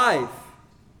your life.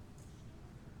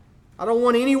 I don't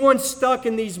want anyone stuck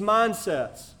in these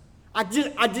mindsets. I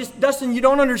just, Dustin, you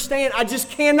don't understand. I just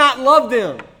cannot love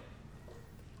them.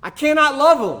 I cannot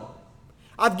love them.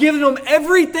 I've given them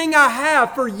everything I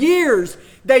have for years.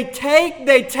 They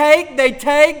take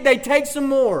some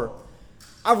more.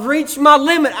 I've reached my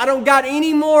limit. I don't got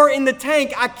any more in the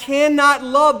tank. I cannot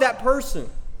love that person,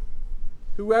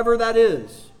 whoever that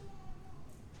is.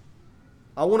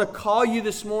 I want to call you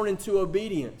this morning to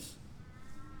obedience,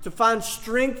 to find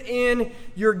strength in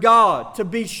your God, to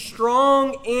be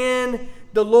strong in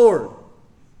the Lord.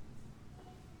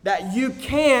 That you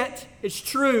can't, it's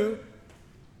true,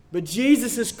 but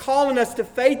Jesus is calling us to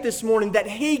faith this morning that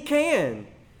He can.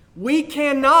 We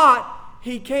cannot,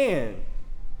 He can.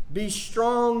 Be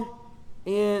strong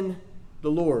in the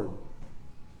Lord.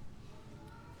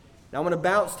 Now I'm going to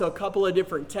bounce to a couple of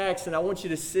different texts, and I want you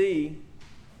to see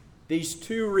these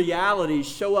two realities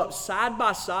show up side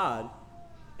by side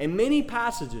in many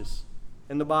passages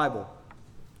in the Bible.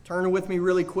 Turn with me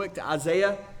really quick to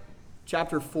Isaiah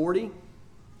chapter 40.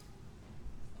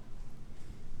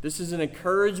 This is an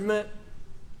encouragement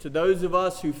to those of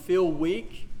us who feel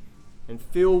weak and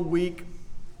feel weak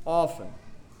often.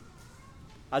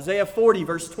 Isaiah 40,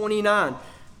 verse 29.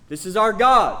 This is our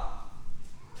God.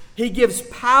 He gives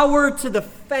power to the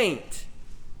faint,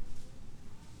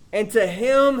 and to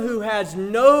him who has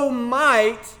no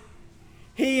might,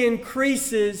 He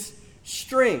increases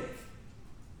strength.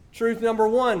 Truth number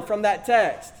one from that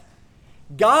text.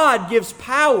 God gives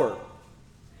power.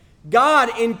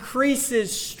 God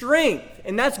increases strength,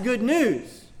 and that's good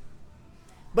news.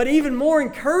 But even more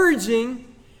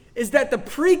encouraging is that the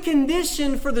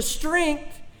precondition for the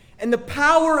strength and the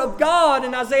power of God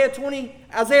in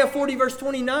Isaiah 40 verse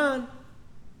 29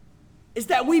 is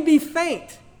that we be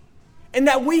faint and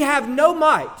that we have no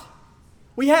might.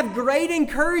 We have great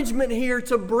encouragement here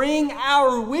to bring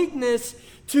our weakness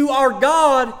to our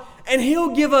God, and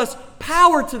He'll give us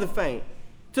power to the faint.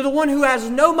 To the one who has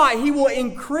no might, He will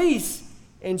increase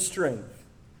in strength.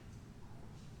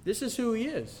 This is who He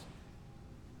is.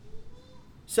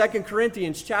 2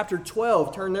 Corinthians chapter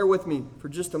 12. Turn there with me for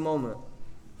just a moment.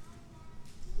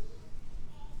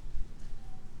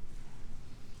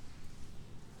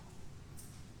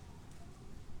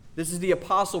 This is the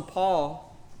Apostle Paul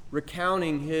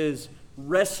recounting his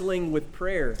wrestling with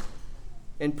prayer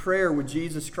and prayer with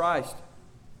Jesus Christ.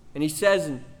 And he says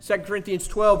in 2 Corinthians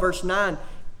 12, verse 9,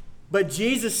 "But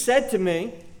Jesus said to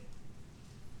me,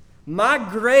 'My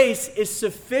grace is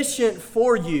sufficient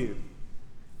for you,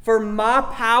 for my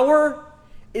power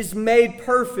is made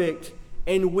perfect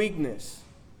in weakness.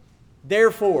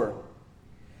 Therefore,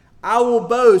 I will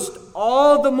boast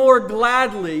all the more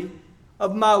gladly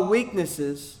of my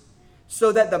weaknesses, so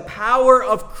that the power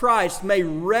of Christ may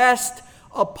rest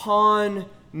upon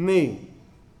me.'"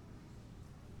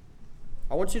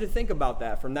 I want you to think about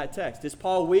that from that text. Is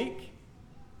Paul weak?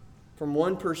 From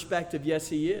one perspective, yes,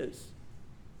 he is.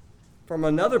 From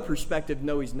another perspective,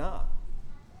 no, he's not.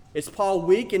 Is Paul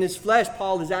weak in his flesh?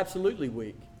 Paul is absolutely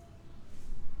weak.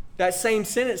 That same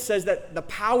sentence says that the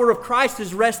power of Christ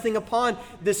is resting upon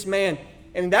this man,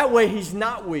 and that way he's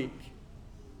not weak.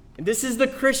 And this is the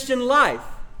Christian life.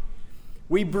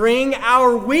 We bring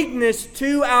our weakness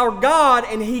to our God,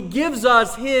 and He gives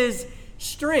us His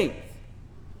strength.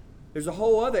 There's a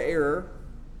whole other error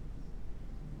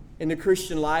in the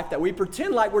Christian life, that we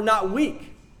pretend like we're not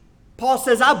weak. Paul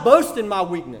says, "I boast in my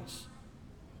weakness."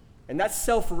 And that's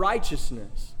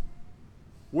self-righteousness.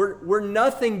 We're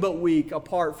nothing but weak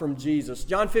apart from Jesus.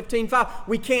 John 15:5,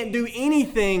 we can't do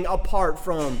anything apart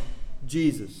from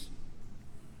Jesus.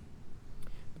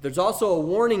 But there's also a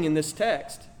warning in this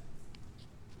text,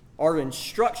 or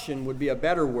instruction would be a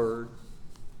better word,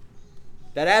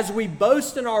 that as we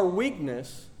boast in our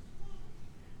weakness,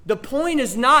 the point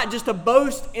is not just to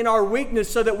boast in our weakness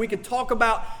so that we can talk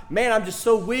about, man, I'm just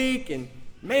so weak, and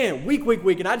man,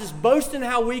 weak, and I just boast in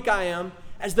how weak I am,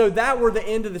 as though that were the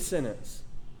end of the sentence.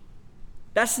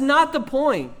 That's not the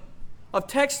point of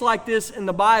texts like this in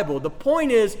the Bible. The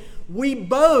point is, we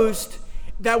boast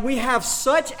that we have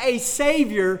such a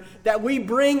Savior that we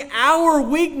bring our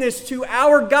weakness to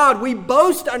our God. We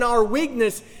boast in our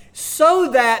weakness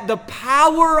so that the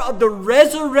power of the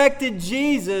resurrected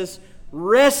Jesus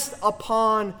rests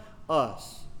upon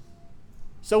us.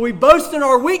 So we boast in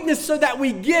our weakness so that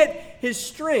we get His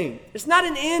strength. It's not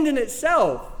an end in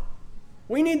itself.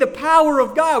 We need the power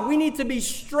of God. We need to be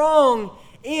strong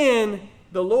in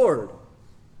the Lord.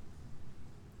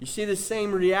 You see the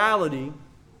same reality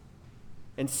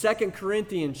in 2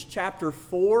 Corinthians chapter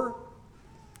 4,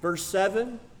 verse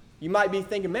 7. You might be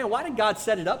thinking, man, why did God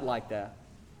set it up like that?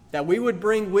 That we would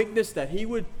bring weakness, that He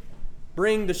would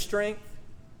bring the strength.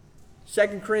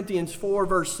 2 Corinthians 4,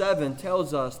 verse 7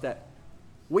 tells us that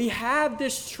we have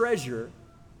this treasure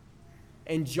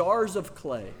in jars of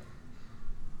clay.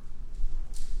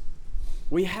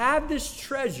 We have this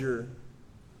treasure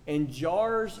in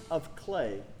jars of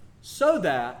clay so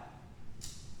that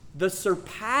the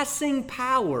surpassing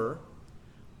power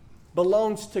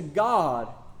belongs to God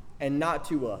and not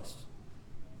to us.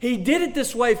 He did it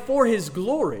this way for His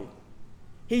glory.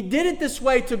 He did it this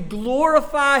way to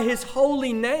glorify His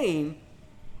holy name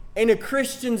in a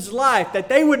Christian's life, that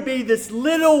they would be this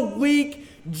little weak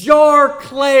jar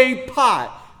clay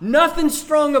pot. Nothing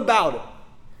strong about it.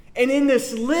 And in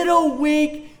this little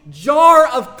weak jar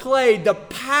of clay, the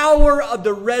power of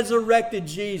the resurrected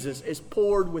Jesus is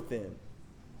poured within.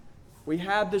 We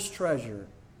have this treasure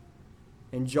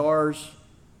in jars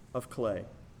of clay.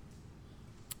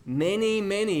 Many,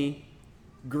 many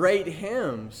great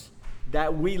hymns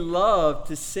that we love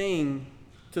to sing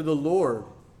to the Lord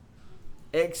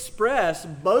express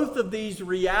both of these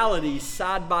realities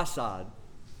side by side.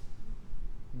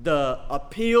 The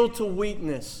appeal to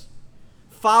weakness,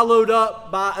 followed up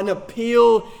by an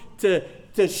appeal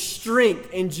to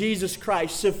strength in Jesus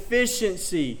Christ,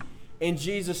 sufficiency in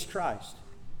Jesus Christ.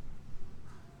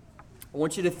 I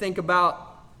want you to think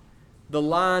about the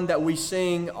line that we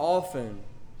sing often.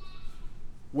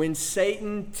 When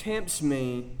Satan tempts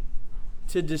me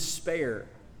to despair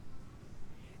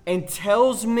and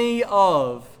tells me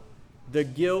of the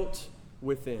guilt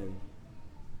within.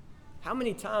 How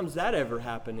many times that ever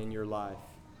happened in your life?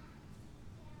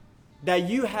 That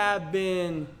you have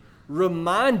been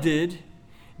reminded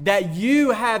that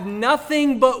you have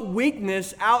nothing but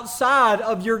weakness outside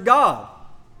of your God.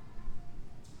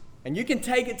 And you can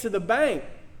take it to the bank.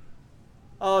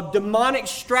 A demonic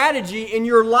strategy in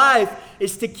your life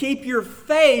is to keep your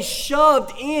face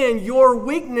shoved in your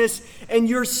weakness and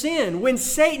your sin. When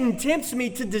Satan tempts me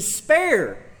to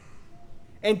despair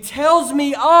and tells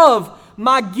me of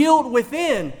my guilt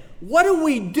within, what do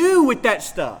we do with that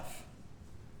stuff?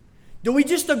 Do we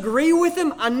just agree with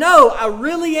him? I know I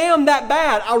really am that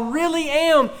bad. I really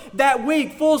am that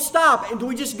weak, full stop. And do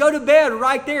we just go to bed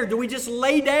right there? Do we just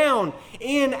lay down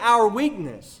in our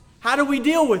weakness? How do we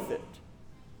deal with it?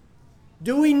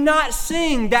 Do we not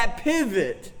sing that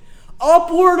pivot?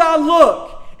 Upward I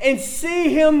look and see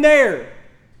Him there,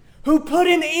 who put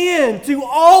an end to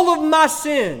all of my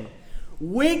sin.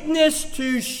 Weakness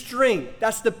to strength.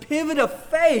 That's the pivot of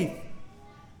faith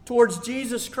towards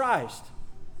Jesus Christ.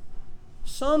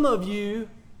 Some of you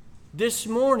this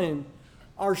morning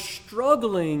are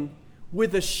struggling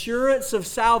with assurance of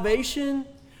salvation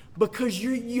because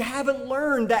you haven't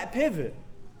learned that pivot.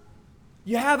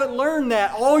 You haven't learned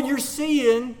that. All you're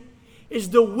seeing is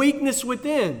the weakness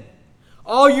within.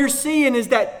 All you're seeing is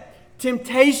that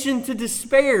temptation to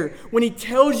despair. When He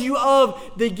tells you of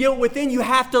the guilt within, you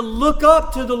have to look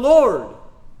up to the Lord.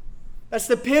 That's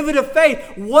the pivot of faith.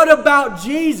 What about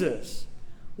Jesus?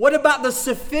 What about the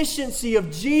sufficiency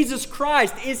of Jesus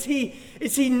Christ? Is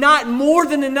He not more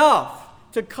than enough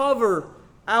to cover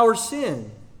our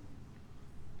sin?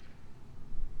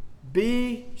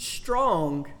 Be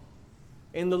strong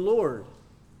in the Lord.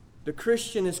 The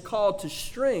Christian is called to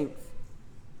strength,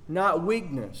 not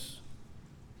weakness.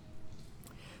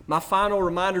 My final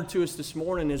reminder to us this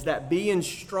morning is that being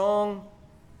strong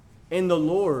in the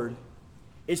Lord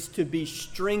is to be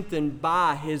strengthened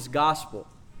by His gospel.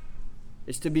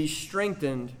 It's to be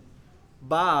strengthened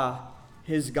by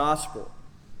His gospel.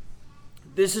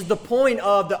 This is the point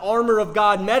of the armor of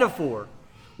God metaphor.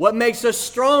 What makes us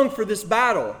strong for this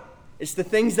battle? It's the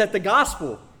things that the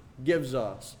gospel gives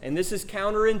us. And this is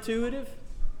counterintuitive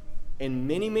in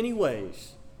many, many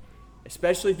ways.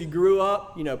 Especially if you grew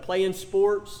up, playing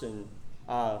sports and,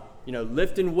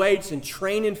 lifting weights and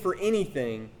training for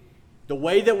anything. The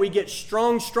way that we get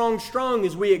strong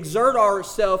is we exert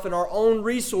ourselves and our own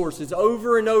resources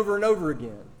over and over and over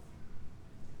again.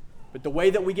 But the way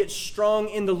that we get strong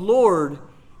in the Lord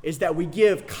is that we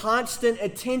give constant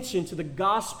attention to the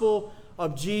gospel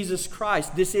of Jesus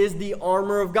Christ. This is the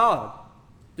armor of God.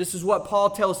 This is what Paul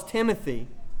tells Timothy.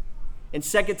 In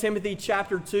 2 Timothy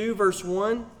chapter 2, verse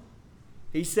 1,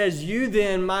 he says, "You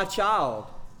then, my child,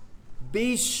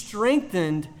 be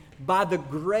strengthened by the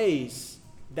grace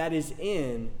that is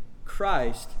in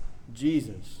Christ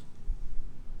Jesus.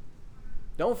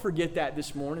 Don't forget that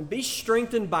this morning. Be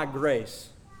strengthened by grace.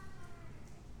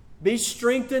 Be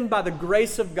strengthened by the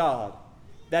grace of God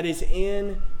that is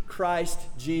in Christ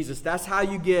Jesus. That's how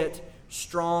you get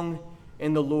strong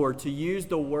in the Lord. To use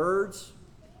the words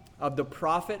of the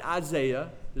prophet Isaiah,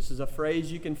 this is a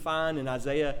phrase you can find in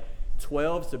Isaiah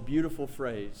 12. It's a beautiful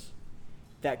phrase.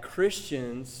 That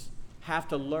Christians have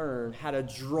to learn how to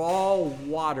draw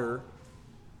water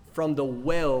from the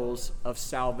wells of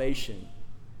salvation.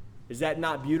 Is that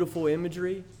not beautiful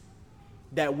imagery?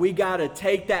 That we got to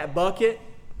take that bucket,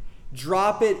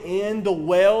 drop it in the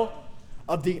well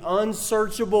of the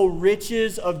unsearchable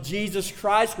riches of Jesus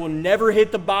Christ. We'll never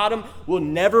hit the bottom. We'll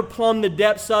never plumb the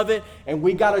depths of it. And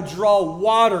we got to draw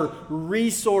water,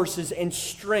 resources, and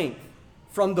strength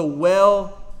from the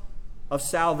well of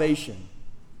salvation.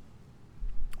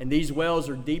 And these wells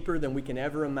are deeper than we can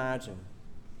ever imagine.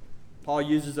 Paul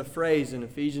uses a phrase in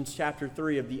Ephesians chapter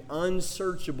 3 of the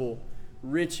unsearchable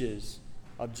riches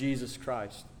of Jesus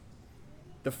Christ.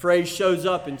 The phrase shows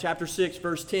up in chapter 6,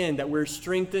 verse 10, that we're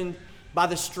strengthened by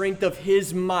the strength of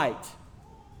His might.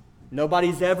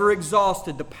 Nobody's ever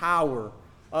exhausted the power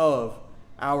of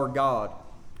our God.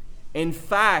 In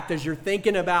fact, as you're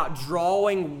thinking about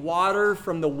drawing water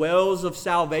from the wells of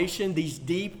salvation, these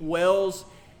deep wells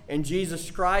in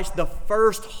Jesus Christ, the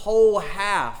first whole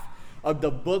half of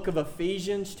the book of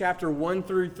Ephesians, chapter 1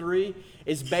 through 3,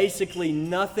 is basically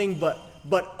nothing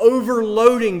but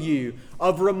overloading you,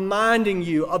 of reminding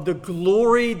you of the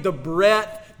glory, the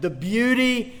breadth, the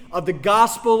beauty of the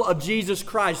gospel of Jesus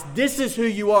Christ. This is who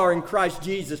you are in Christ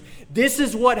Jesus. This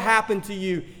is what happened to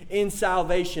you in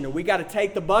salvation. And we got to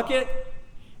take the bucket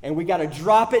and we got to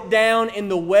drop it down in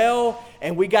the well,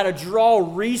 and we got to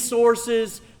draw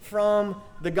resources from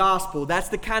the gospel. That's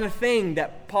the kind of thing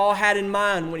that Paul had in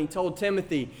mind when he told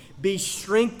Timothy, be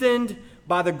strengthened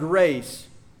by the grace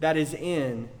that is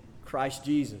in Christ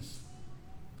Jesus.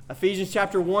 Ephesians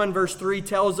chapter 1 verse 3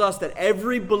 tells us that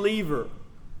every believer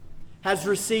has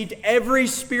received every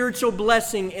spiritual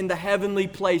blessing in the heavenly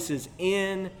places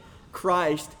in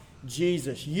Christ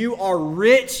Jesus. You are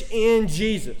rich in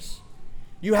Jesus.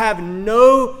 You have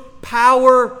no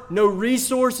power, no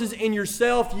resources in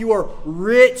yourself. You are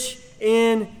rich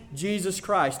in Jesus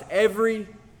Christ. Every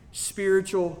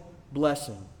spiritual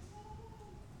blessing.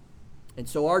 And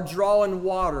so our drawing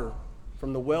water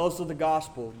from the wells of the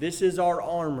gospel, this is our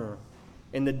armor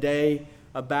in the day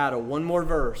of battle. One more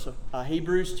verse.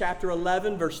 Hebrews chapter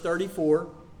 11, verse 34.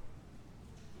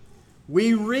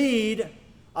 We read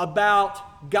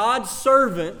about God's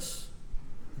servants.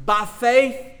 By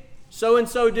faith,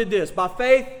 so-and-so did this. By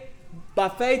faith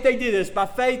they did this. By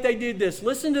faith they did this.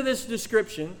 Listen to this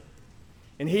description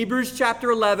in Hebrews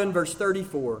chapter 11, verse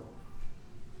 34.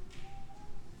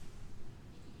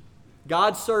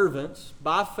 God's servants,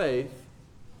 by faith,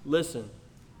 listen,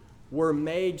 were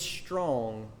made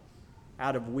strong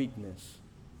out of weakness.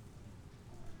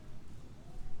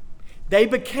 They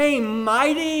became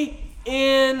mighty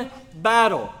in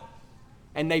battle,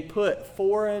 and they put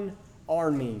foreign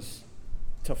armies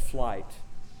to flight.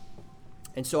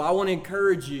 And so I want to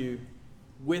encourage you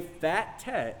with that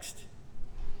text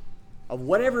of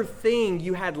whatever thing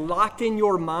you had locked in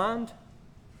your mind.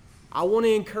 I want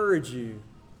to encourage you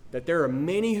that there are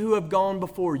many who have gone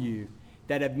before you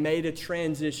that have made a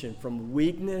transition from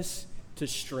weakness to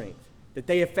strength. That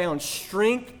they have found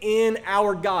strength in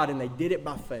our God, and they did it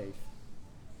by faith.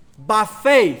 By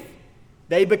faith,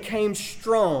 they became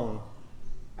strong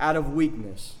out of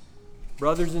weakness.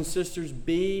 Brothers and sisters,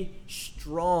 be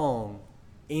strong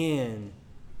in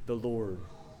the Lord.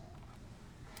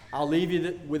 I'll leave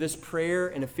you with this prayer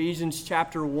in Ephesians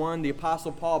chapter 1. The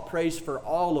Apostle Paul prays for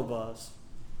all of us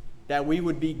that we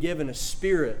would be given a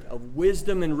spirit of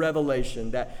wisdom and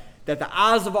revelation, that the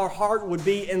eyes of our heart would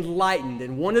be enlightened.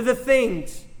 And one of the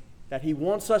things that he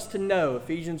wants us to know,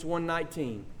 Ephesians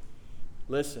 1:19,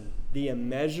 listen, the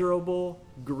immeasurable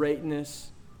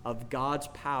greatness of God's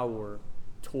power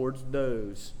towards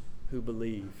those who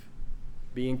believe.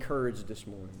 Be encouraged this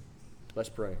morning. Let's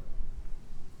pray.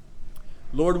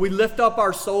 Lord, we lift up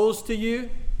our souls to you,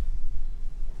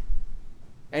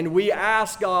 and we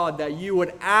ask, God, that you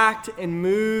would act and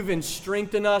move and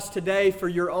strengthen us today for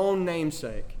your own name's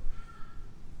sake.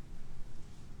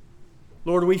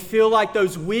 Lord, we feel like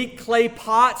those weak clay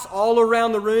pots all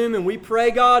around the room, and we pray,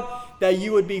 God, that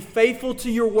you would be faithful to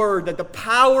your word, that the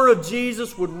power of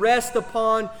Jesus would rest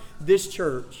upon this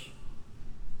church.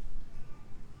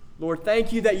 Lord,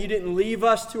 thank you that you didn't leave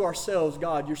us to ourselves,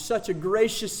 God. You're such a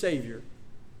gracious Savior.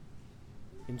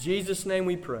 In Jesus' name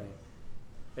we pray.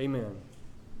 Amen.